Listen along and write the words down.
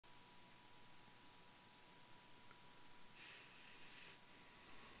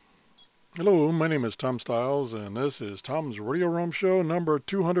Hello, my name is Tom Stiles, and this is Tom's Radio Roam Show number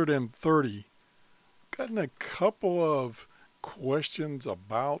 230. Gotten a couple of questions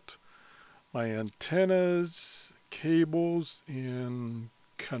about my antennas, cables, and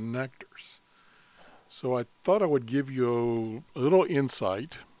connectors. So I thought I would give you a little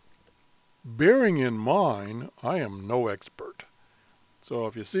insight, bearing in mind I am no expert. So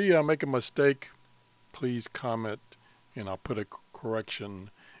if you see I make a mistake, please comment and I'll put a correction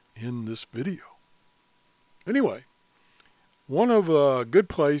in this video. Anyway, one of the good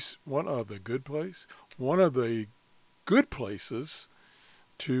places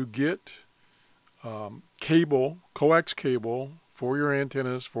to get coax cable for your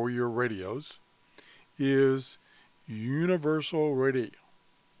antennas, for your radios, is Universal Radio.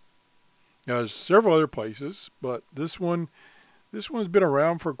 Now, there's several other places, but this one's been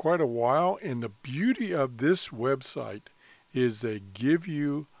around for quite a while, and the beauty of this website is they give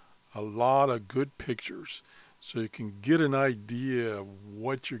you a lot of good pictures so you can get an idea of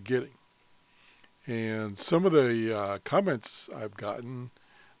what you're getting. And some of the comments I've gotten,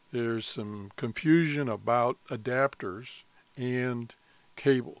 there's some confusion about adapters and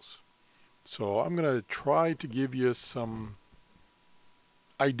cables. So I'm going to try to give you some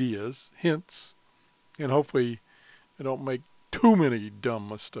ideas, hints, and hopefully I don't make too many dumb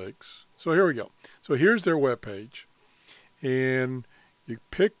mistakes. So here we go. So here's their webpage, and you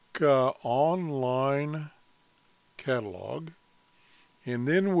pick online catalog, and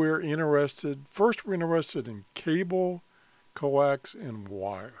then we're interested in cable, coax, and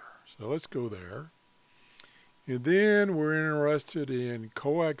wire. So let's go there. And then we're interested in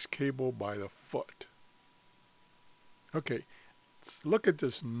coax cable by the foot. Okay, let's look at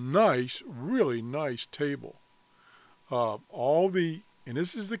this nice, really nice table. And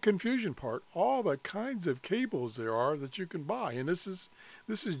this is the confusion part, all the kinds of cables there are that you can buy. And this is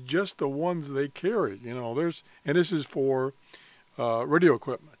just the ones they carry. You know, and this is for radio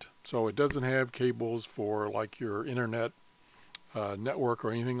equipment. So it doesn't have cables for like your internet network or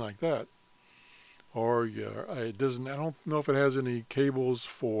anything like that. Or it doesn't. I don't know if it has any cables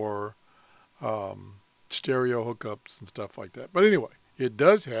for stereo hookups and stuff like that. But anyway, it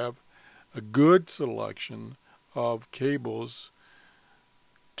does have a good selection of cables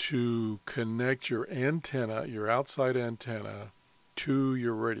to connect your antenna, your outside antenna, to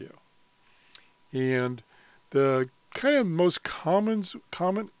your radio. And the kind of most common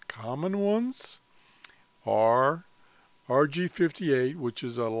ones are RG58, which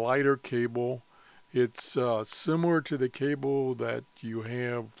is a lighter cable. It's similar to the cable that you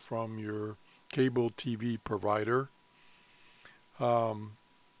have from your cable TV provider,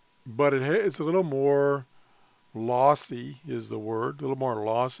 but it's a little more lossy is the word, a little more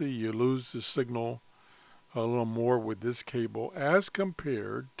lossy. You lose the signal a little more with this cable as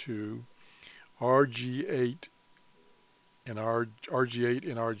compared to RG8 and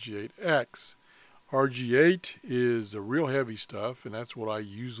RG8X. RG8 is the real heavy stuff, and that's what I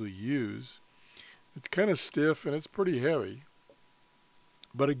usually use. It's kind of stiff and it's pretty heavy,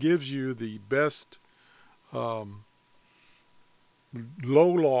 but it gives you the best low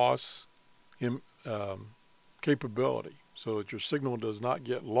loss capability, so that your signal does not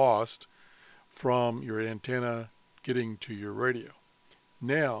get lost from your antenna getting to your radio.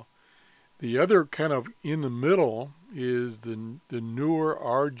 Now, the other kind of in the middle is the newer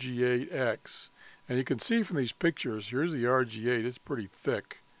RG8X. And you can see from these pictures, here's the RG8, it's pretty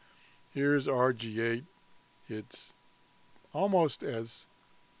thick. Here's RG8, it's almost as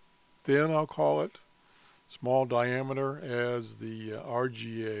thin, I'll call it, small diameter as the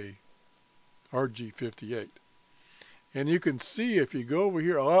RG58. And you can see if you go over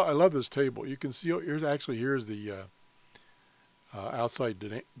here, I love this table. You can see here's the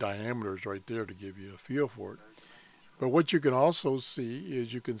outside diameters right there to give you a feel for it. But what you can also see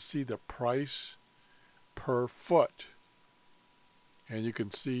is you can see the price per foot. And you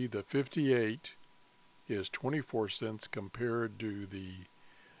can see the 58 is 24 cents compared to the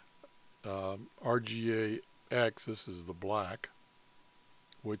RGA-X, this is the black,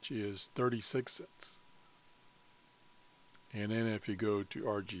 which is 36 cents. And then if you go to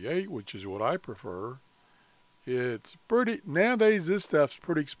RG8, which is what I prefer, it's nowadays this stuff's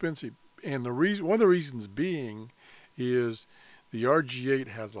pretty expensive. And one of the reasons being is the RG8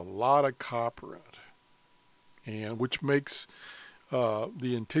 has a lot of copper in it, and which makes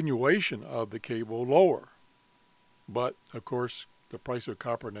the attenuation of the cable lower. But of course, the price of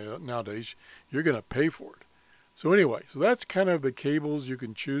copper nowadays, you're going to pay for it. So anyway, so that's kind of the cables you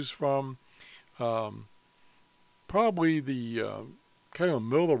can choose from. Probably the kind of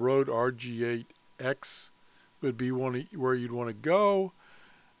middle of the road RG8X would be where you'd want to go.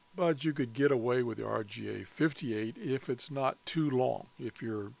 but you could get away with the RGA 58 if it's not too long, if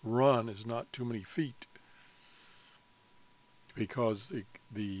your run is not too many feet, because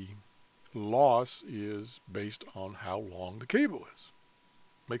the loss is based on how long the cable is.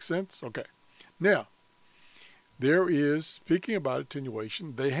 Make sense? Okay. Now, there is, speaking about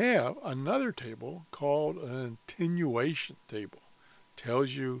attenuation, they have another table called an attenuation table.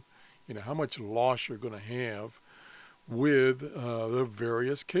 Tells you, how much loss you're going to have with the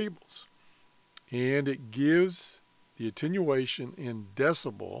various cables. And it gives the attenuation in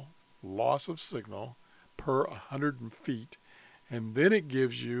decibel, loss of signal, per 100 feet. And then it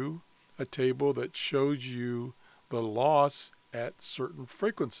gives you a table that shows you the loss at certain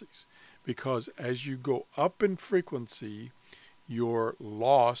frequencies. Because as you go up in frequency, your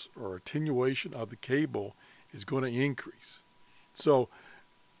loss or attenuation of the cable is going to increase. So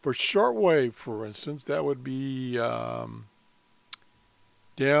for shortwave, for instance, that would be down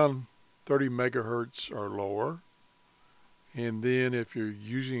 30 megahertz or lower. And then if you're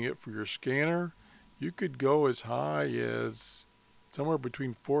using it for your scanner, you could go as high as somewhere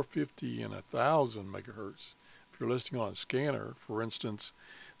between 450 and 1,000 megahertz. If you're listening on a scanner, for instance,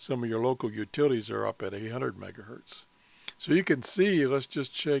 some of your local utilities are up at 800 megahertz. So you can see, let's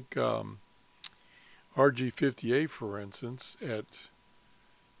just check RG58, for instance, at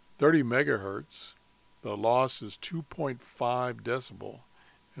 30 megahertz, the loss is 2.5 decibel.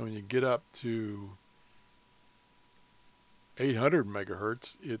 And when you get up to 800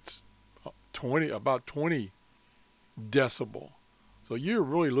 megahertz, it's about 20 decibel. So you're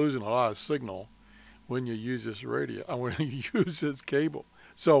really losing a lot of signal when you use this radio, when you use this cable.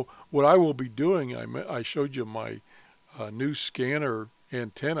 So what I will be doing, I showed you my new scanner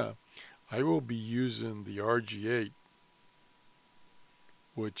antenna. I will be using the RG8,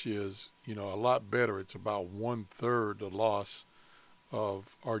 which is, a lot better. It's about 1/3 the loss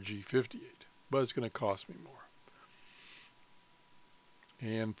of RG58, but it's going to cost me more.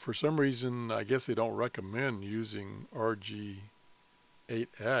 And for some reason, I guess they don't recommend using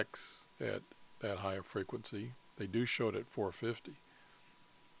RG8X at that higher frequency. They do show it at 450.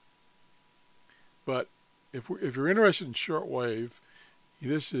 But if you're interested in shortwave,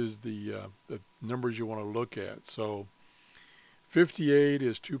 this is the numbers you want to look at. So 58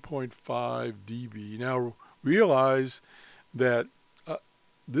 is 2.5 dB. Now realize that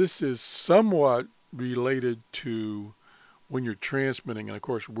this is somewhat related to when you're transmitting, and of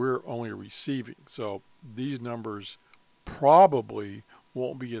course we're only receiving. So these numbers probably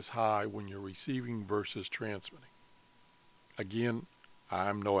won't be as high when you're receiving versus transmitting. Again,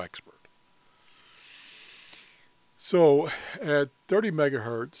 I'm no expert. So at 30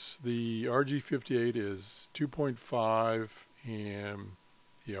 megahertz, the RG58 is 2.5 and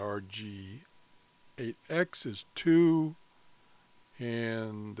the RG8X is 2,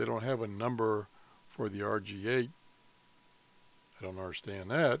 and they don't have a number for the RG8. I don't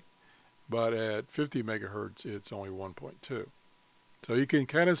understand that. But at 50 megahertz, it's only 1.2. So you can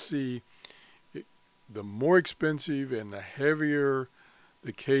kind of see the more expensive and the heavier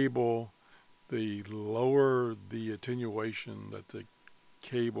the cable, the lower the attenuation that the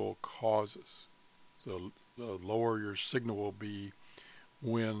cable causes. So the lower your signal will be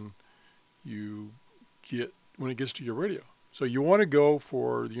when it gets to your radio. So you want to go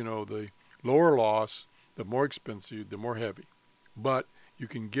for, the lower loss, the more expensive, the more heavy. But you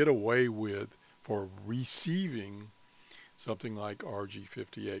can get away with, for receiving, something like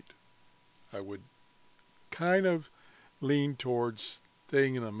RG58. I would kind of lean towards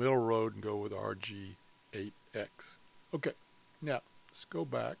staying in the middle road and go with RG8X. Okay, now let's go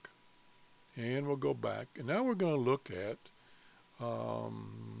back, and we'll go back, and now we're going to look at,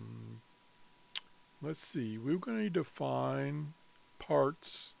 let's see, we're going to define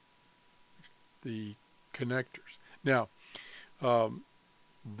parts, the connectors. Now,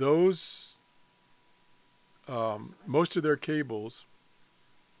 most of their cables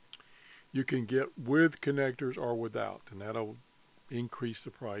you can get with connectors or without, and that'll increase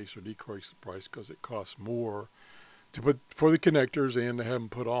the price or decrease the price because it costs more to put for the connectors and to have them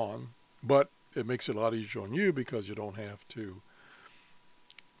put on, but it makes it a lot easier on you because you don't have to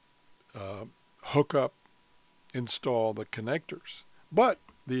hook up, install the connectors. But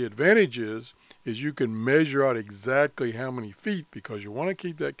the advantage is you can measure out exactly how many feet, because you want to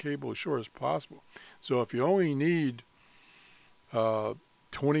keep that cable as short as possible. So if you only need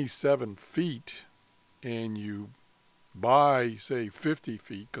 27 feet and you buy, say, 50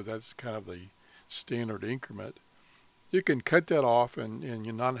 feet, because that's kind of the standard increment, you can cut that off and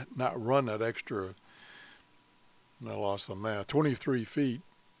you not run that extra, I lost the math, 23 feet.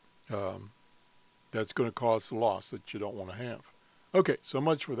 That's going to cause the loss that you don't want to have. Okay, so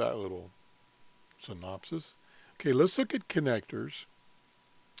much for that little synopsis. Okay, let's look at connectors.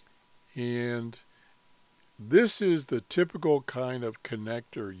 And this is the typical kind of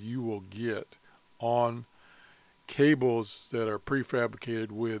connector you will get on cables that are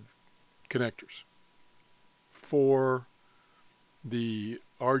prefabricated with connectors for the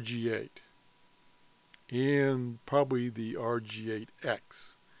RG8 and probably the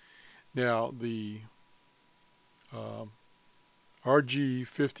RG8X. Now, the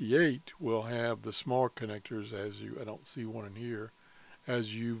RG58 will have the smaller connectors, as I don't see one in here,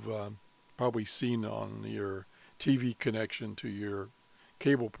 as you've probably seen on your TV connection to your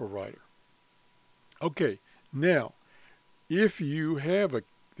cable provider. Okay, now, if you have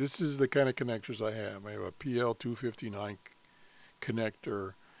this is the kind of connectors I have. I have a PL259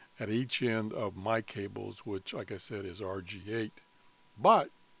 connector at each end of my cables, which, like I said, is RG8. But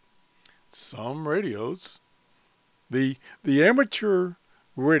some radios, the amateur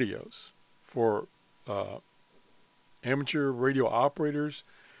radios for amateur radio operators,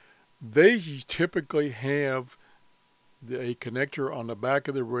 they typically have a connector on the back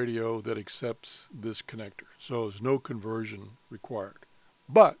of the radio that accepts this connector. So there's no conversion required.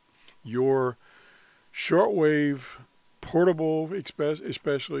 But your shortwave portable,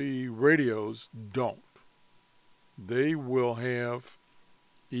 especially radios, don't. They will have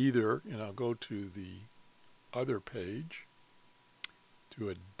either, and I'll go to the other page,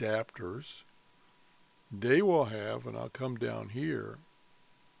 to adapters. They will have, and I'll come down here,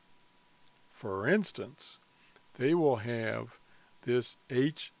 for instance, they will have this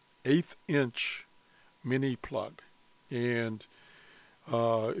 1/8 inch mini plug. And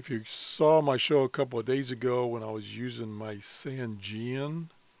if you saw my show a couple of days ago when I was using my Sangean,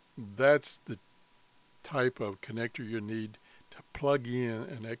 that's the type of connector you need to plug in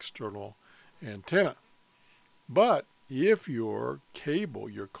an external antenna. But if your cable,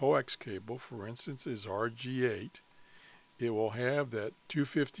 your coax cable, for instance, is RG8, it will have that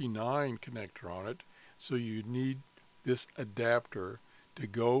 259 connector on it. So you need this adapter to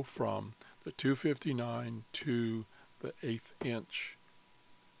go from the 259 to the 1/8 inch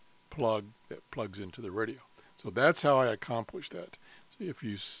plug that plugs into the radio. So that's how I accomplished that. So if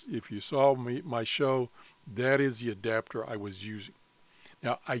you saw my show, that is the adapter I was using.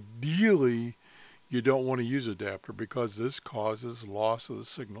 Now, ideally, you don't want to use adapter because this causes loss of the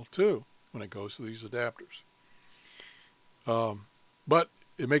signal too when it goes to these adapters. But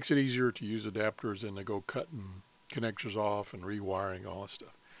it makes it easier to use adapters than to go cutting connectors off and rewiring all that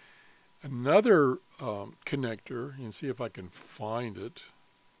stuff. Another connector, and see if I can find it.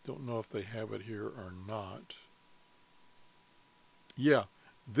 Don't know if they have it here or not. Yeah,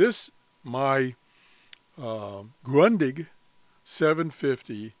 my Grundig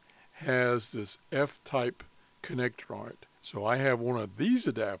 750 has this F-type connector on it. So I have one of these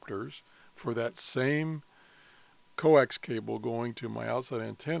adapters for that same coax cable going to my outside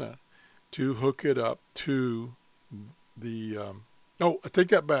antenna to hook it up to the, oh, I take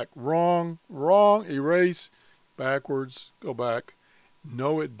that back. Wrong, erase, backwards, go back.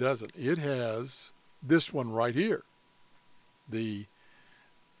 No, it doesn't. It has this one right here. The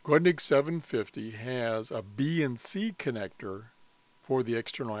Grundig 750 has a B and C connector for the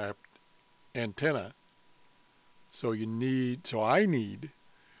external antenna. So I need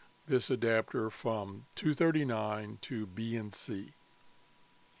this adapter from 239 to B and C.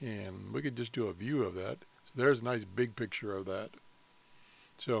 And we could just do a view of that. So there's a nice big picture of that.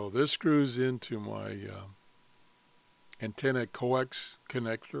 So this screws into my antenna coax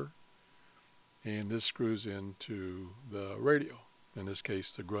connector, and this screws into the radio, in this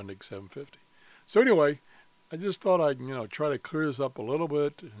case the Grundig 750. So anyway, I just thought I'd try to clear this up a little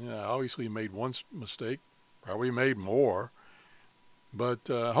bit. I obviously made one mistake, probably made more, but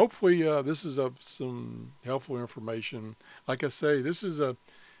hopefully this is some helpful information. Like I say, this is a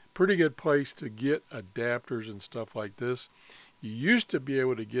pretty good place to get adapters and stuff like this. You used to be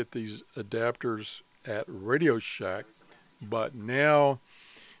able to get these adapters at Radio Shack, but now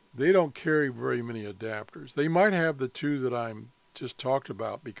they don't carry very many adapters. They might have the two that I'm just talked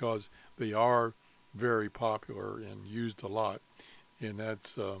about because they are very popular and used a lot. And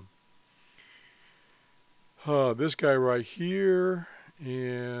that's this guy right here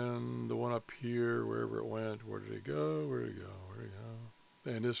and the one up here, wherever it went. Where did it go? Where did it go? Where did it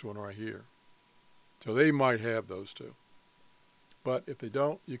go? And this one right here. So they might have those two. But if they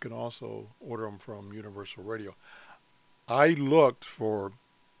don't, you can also order them from Universal Radio. I looked for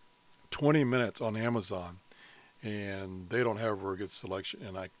 20 minutes on Amazon, and they don't have a very good selection.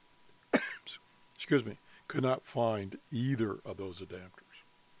 And I, excuse me, could not find either of those adapters.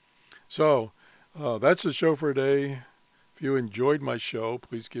 So that's the show for today. If If you enjoyed my show,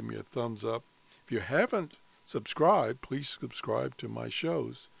 please give me a thumbs up. If you haven't subscribed, please subscribe to my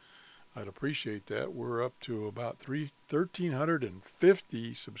shows. I'd appreciate that. We're up to about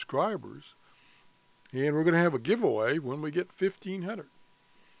 1,350 subscribers. And we're going to have a giveaway when we get 1,500.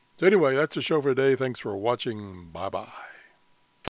 So anyway, that's the show for today. Thanks for watching. Bye-bye.